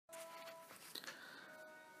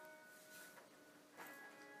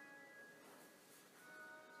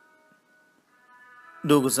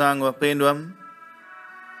Ndugu zangu wapendwa,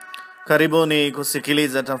 karibuni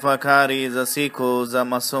kusikiliza tafakari za siku za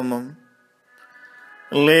masomo.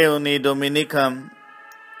 Leo ni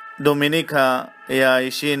Dominika ya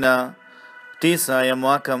 29 ya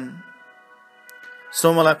mwaka.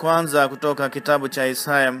 Somo la kwanza kutoka kitabu cha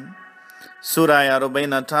Isaya, sura ya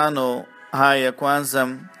 45 haya ya kwanza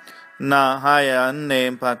na haya ya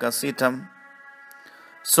 4 mpaka 6.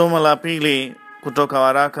 Somo la pili kutoka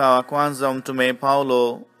waraka wa kwanza wa Mtume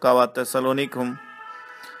Paulo kwa Wathesalonike,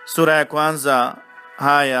 sura ya kwanza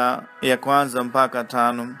haya ya kwanza mpaka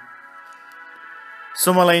 5.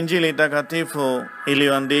 Somo la Injili takatifu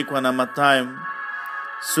iliyoandikwa na Mathayo,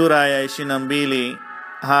 sura ya 22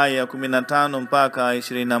 haya ya 15 mpaka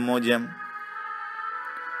 21.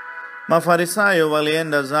 Mafarisayo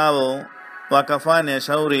walienda zao wakafanya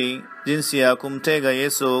shauri jinsi ya kumtega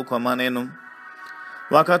Yesu kwa maneno.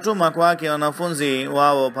 Wakatuma kwake wanafunzi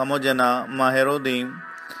wao pamoja na Maherodi,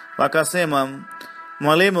 wakasema,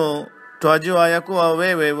 "Mwalimu, twajua ya kuwa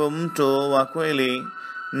wewe mtu wa kweli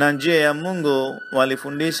na njia ya Mungu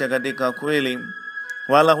walifundisha katika kweli,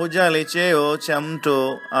 wala hujali cheo cha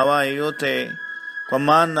mtu awaye yote, kwa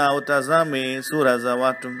maana utazami sura za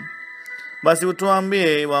watu. Basi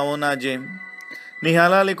utuambie waonaje? Ni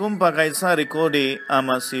halali kumpa Kaisari kodi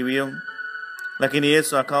ama sivyo?" Lakini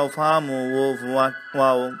Yesu akaufahamu uovu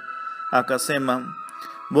wao, akasema,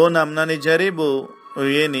 "Mbona mnanijaribu,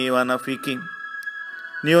 yeni wanafiki?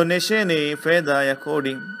 Nionyesheni fedha ya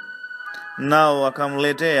kodi." Nao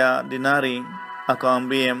wakamletea dinari,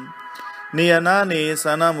 akawaambia, "Ni ya nani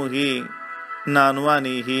sanamu hii na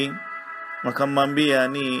anwani hii?" Wakamwambia,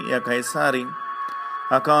 "Ni ya Kaisari."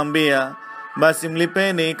 Akawaambia, "Basi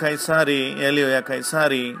mlipeni Kaisari yaliyo ya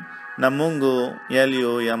Kaisari, na Mungu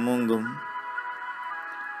yaliyo ya Mungu."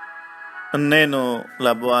 Neno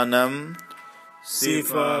la Bwana.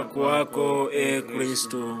 Sifa kwako, e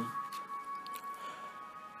Kristo.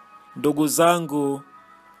 Ndugu zangu,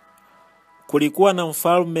 kulikuwa na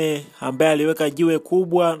mfalme ambaye aliweka jiwe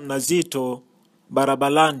kubwa na zito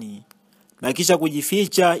barabarani na kisha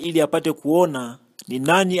kujificha ili apate kuona ni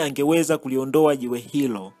nani angeweza kuliondoa jiwe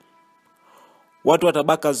hilo. Watu wa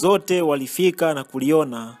tabaka zote walifika na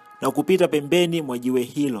kuliona na kupita pembeni mwa jiwe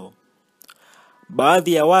hilo.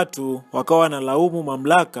 Baadhi ya watu wakawa na laumu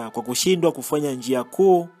mamlaka kwa kushindwa kufanya njia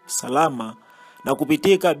kuu salama na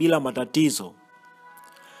kupitika bila matatizo.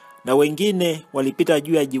 Na wengine walipita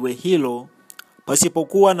juu ya jiwe hilo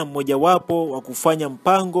pasipokuwa na mmojawapo wa kufanya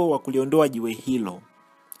mpango wa kuliondoa jiwe hilo.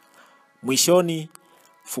 Mwishoni,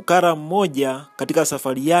 fukara mmoja katika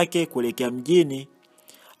safari yake kuelekea mjini,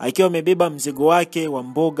 akiwa amebeba mzigo wake wa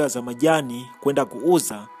mboga za majani kwenda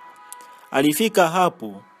kuuza, alifika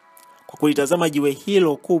hapo. Kwa kulitazama jiwe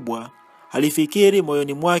hilo kubwa, alifikiri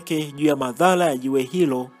moyoni mwake juu ya madhara ya jiwe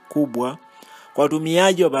hilo kubwa kwa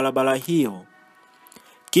watumiaji wa barabara hiyo.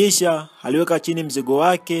 Kisha aliweka chini mzigo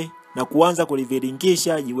wake na kuanza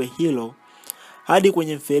kuliviringisha jiwe hilo hadi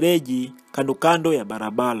kwenye mfereji kando ya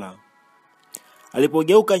barabara.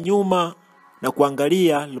 Alipogeuka nyuma na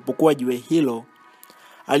kuangalia lilipokuwa jiwe hilo,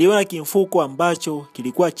 aliona kimfuko ambacho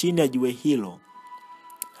kilikuwa chini ya jiwe hilo.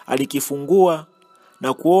 Alikifungua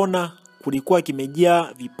na kuona kulikuwa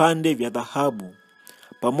kimejaa vipande vya dhahabu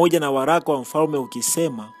pamoja na waraka wa mfalme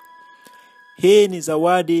ukisema, "Hii ni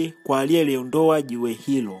zawadi kwa aliyeliondoa jiwe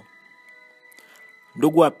hilo."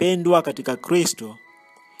 Ndugu wapendwa katika Kristo,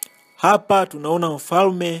 hapa tunaona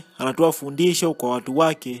mfalme anatoa fundisho kwa watu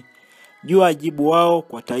wake juu ya wajibu wao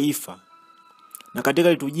kwa taifa. Na katika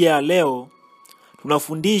liturujia ya leo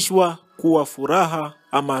tunafundishwa kuwa furaha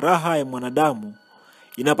ama raha ya mwanadamu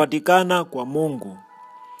inapatikana kwa Mungu.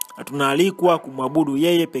 Na tunaalikwa kumwabudu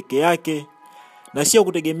yeye peke yake na sio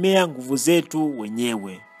kutegemea nguvu zetu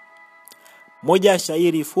wenyewe. Moja ya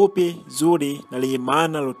shairi fupi zuri na lenye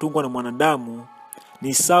maana lilotungwa na mwanadamu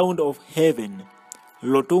ni Sound of Heaven,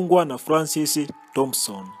 lilotungwa na Francis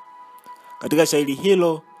Thompson. Katika shairi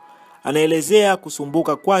hilo anaelezea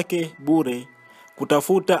kusumbuka kwake bure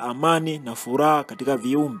kutafuta amani na furaha katika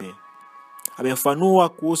viumbe. Amefanua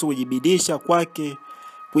kuhusu kujibidisha kwake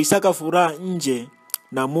kuisaka furaha nje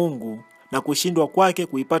na Mungu na kushindwa kwake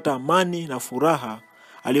kuipata amani na furaha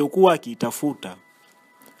aliyokuwa akiitafuta.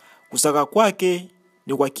 Kusaka kwake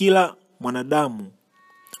ni kwa kila mwanadamu,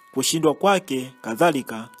 kushindwa kwake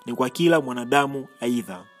kadhalika ni kwa kila mwanadamu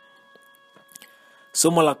aidha.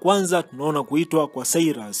 Somo la kwanza tunaona kuitwa kwa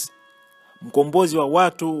Cyrus, mkombozi wa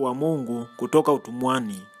watu wa Mungu kutoka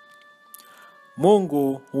utumwani.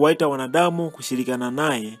 Mungu huwaita wanadamu kushirikiana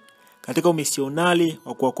naye katika umisionari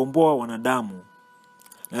wa kuwakomboa wanadamu.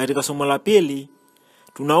 Na katika somo la pili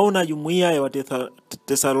tunaona jumuiya ya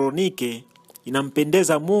Wathesalonike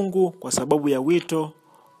inampendeza Mungu kwa sababu ya wito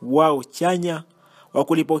wao chanya wa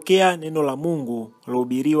kulipokea neno la Mungu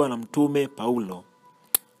lilohubiriwa na Mtume Paulo.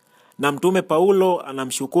 Na Mtume Paulo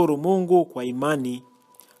anamshukuru Mungu kwa imani,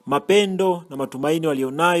 mapendo na matumaini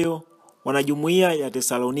walionayo wanajumuiya ya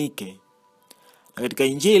Tesalonike. Na katika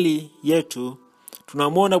Injili yetu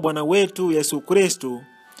tunamwona Bwana wetu Yesu Kristo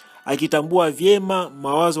akitambua vyema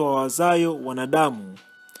mawazo wawazayo wanadamu,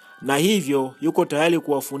 na hivyo yuko tayari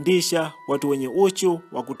kuwafundisha watu wenye uchu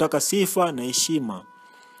wa kutaka sifa na heshima.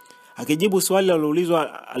 Akijibu swali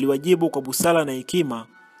aliloulizwa, aliwajibu kwa busara na hekima,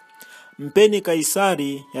 mpeni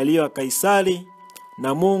Kaisari yaliyo ya Kaisari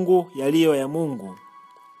na Mungu yaliyo ya Mungu.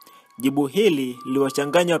 Jibu hili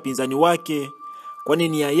liliwachanganya wapinzani wake, kwani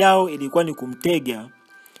nia yao ilikuwa ni kumtega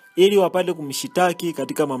ili wapate kumshitaki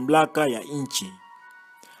katika mamlaka ya nchi.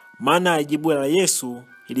 Maana ya jibu la Yesu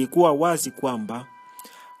ilikuwa wazi kwamba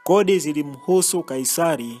kodi zilimhusu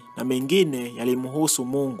Kaisari na mengine yalimhusu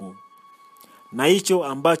Mungu. Na hicho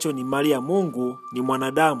ambacho ni mali ya Mungu ni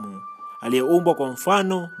mwanadamu aliyeumbwa kwa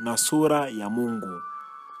mfano na sura ya Mungu.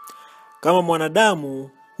 Kama mwanadamu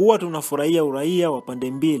huwa tunafurahia uraia wa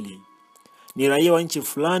pande mbili. Ni raia wa nchi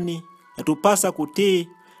fulani, yatupasa kutii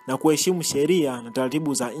na kuheshimu sheria na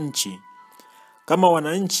taratibu za nchi. Kama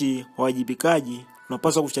wananchi wawajibikaji,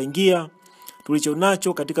 tunapaswa kuchangia tulicho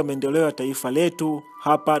nacho katika maendeleo ya taifa letu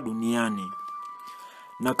hapa duniani.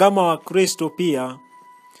 Na kama Wakristo pia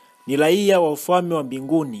ni raia wa ufalme wa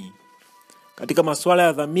mbinguni. Katika masuala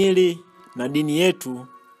ya dhamiri na dini yetu,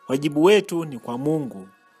 wajibu wetu ni kwa Mungu.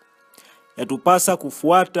 Yatupasa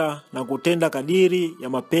kufuata na kutenda kadiri ya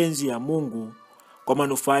mapenzi ya Mungu kwa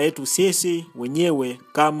manufaa yetu sisi wenyewe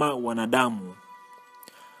kama wanadamu.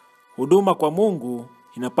 Huduma kwa Mungu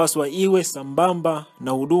inapaswa iwe sambamba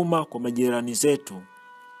na huduma kwa majirani zetu.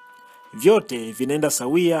 Vyote vinaenda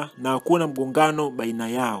sawia na hakuna mgongano baina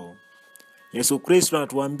yao. Yesu Kristo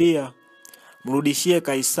anatuambia, mrudishie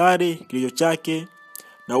Kaisari kilicho chake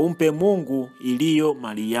na umpe Mungu iliyo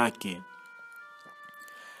mali yake.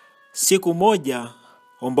 Siku moja,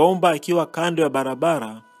 ombaomba akiwa kando ya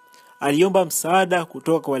barabara, aliomba msaada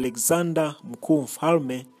kutoka kwa Alexander mkuu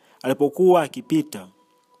mfalme alipokuwa akipita.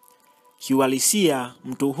 Kiuhalisia,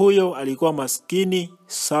 mtu huyo alikuwa maskini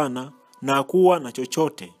sana na hakuwa na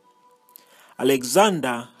chochote.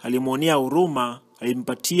 Alexander alimuonea huruma,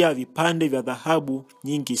 alimpatia vipande vya dhahabu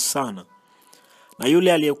nyingi sana. Na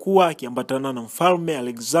yule aliyekuwa akiambatana na mfalme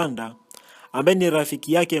Alexander, ambaye ni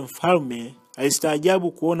rafiki yake mfalme,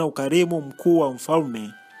 alistaajabu kuona ukarimu mkuu wa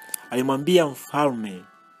mfalme. Alimwambia mfalme,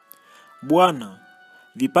 Bwana,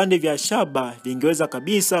 vipande vya shaba vingeweza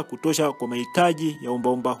kabisa kutosha kwa mahitaji ya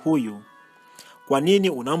ombaomba huyu. Kwa nini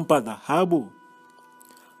unampa dhahabu?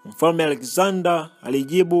 Mfalme Alexander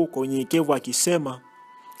alijibu kwa unyenyekevu akisema,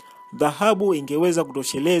 dhahabu ingeweza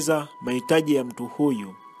kutosheleza mahitaji ya mtu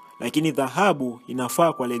huyu, lakini dhahabu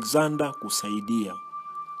inafaa kwa Alexander kusaidia.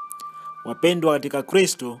 Wapendwa katika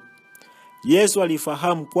Kristo, Yesu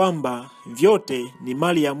alifahamu kwamba vyote ni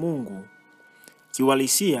mali ya Mungu.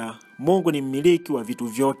 Kiuhalisia, Mungu ni mmiliki wa vitu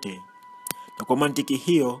vyote. Na kwa mantiki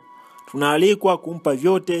hiyo, tunaalikwa kumpa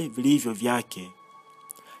vyote vilivyo vyake.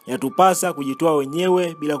 Yatupasa kujitoa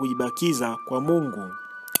wenyewe bila kujibakiza kwa Mungu.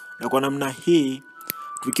 Na kwa namna hii,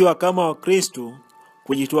 tukiwa kama Wakristo,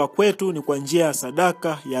 kujitoa kwetu ni kwa njia ya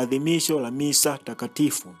sadaka ya adhimisho la misa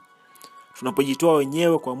takatifu. Tunapojitoa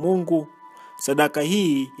wenyewe kwa Mungu, sadaka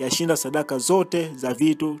hii yashinda sadaka zote za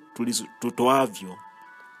vitu tutoavyo.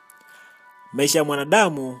 Maisha ya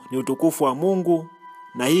mwanadamu ni utukufu wa Mungu,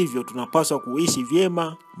 na hivyo tunapaswa kuishi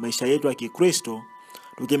vyema maisha yetu ya Kikristo,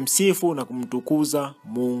 tukimsifu na kumtukuza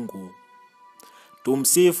Mungu.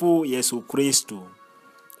 Tumsifu Yesu Kristo.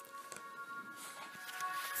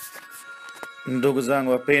 Ndugu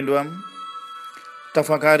zangu wapendwa,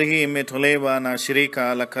 tafakari hii imetolewa na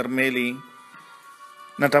shirika la Karmeli,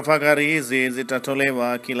 na tafakari hizi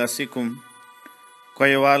zitatolewa kila siku. Kwa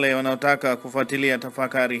hiyo wale wanaotaka kufuatilia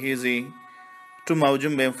tafakari hizi, tuma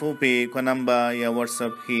ujumbe mfupi kwa namba ya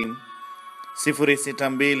WhatsApp hii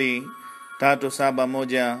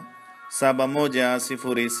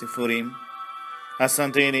 0623717100.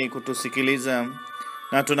 Asanteni kutusikiliza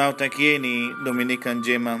na tunawatakieni Dominika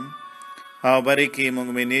njema. Hawabariki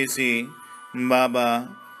Mungu Mwenyezi, Baba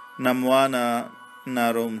na Mwana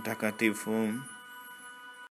na Roho Mtakatifu.